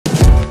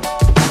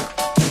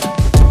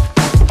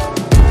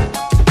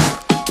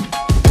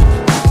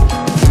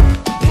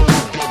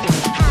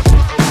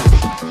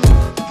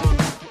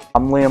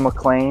I'm Liam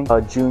McLane,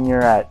 a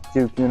junior at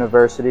Duke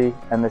University,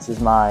 and this is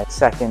my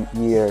second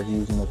year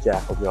using the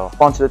Jackal Jaw. A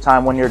bunch of the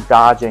time when you're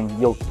dodging,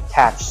 you'll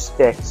catch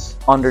sticks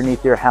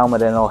underneath your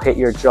helmet and it'll hit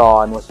your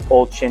jaw, and with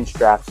old chin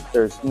straps,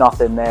 there's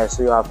nothing there,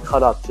 so you'll have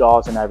cut up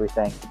jaws and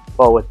everything.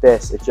 But with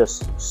this, it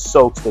just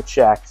soaks the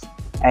checks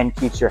and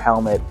keeps your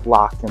helmet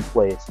locked in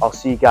place. I'll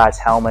see guys'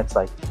 helmets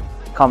like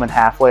coming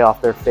halfway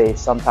off their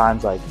face,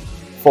 sometimes like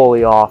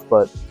fully off,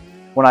 but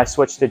when I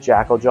switched to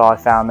Jackal Jaw, I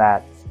found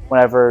that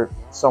whenever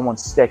someone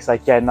sticks,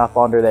 like getting up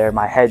under there,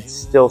 my head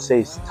still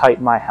stays tight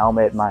in my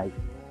helmet, my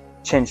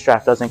chin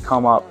strap doesn't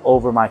come up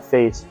over my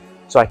face,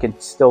 so I can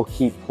still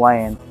keep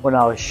playing. When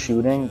I was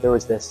shooting, there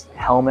was this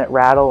helmet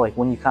rattle, like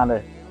when you kind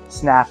of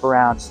snap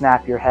around,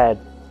 snap your head,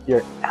 your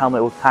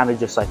helmet would kind of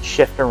just like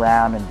shift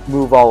around and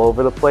move all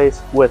over the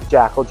place. With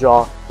Jackal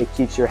Jaw, it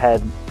keeps your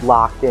head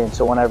locked in,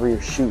 so whenever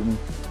you're shooting,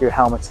 your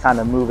helmet's kind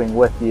of moving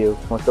with you.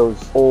 With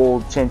those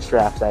old chin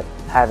straps that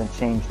haven't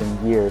changed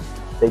in years,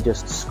 they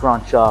just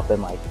scrunch up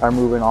and like are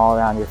moving all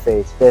around your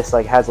face. This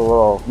like has a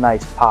little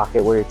nice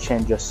pocket where your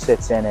chin just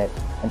sits in it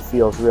and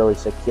feels really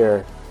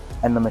secure,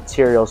 and the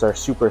materials are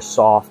super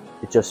soft.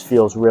 It just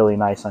feels really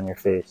nice on your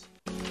face.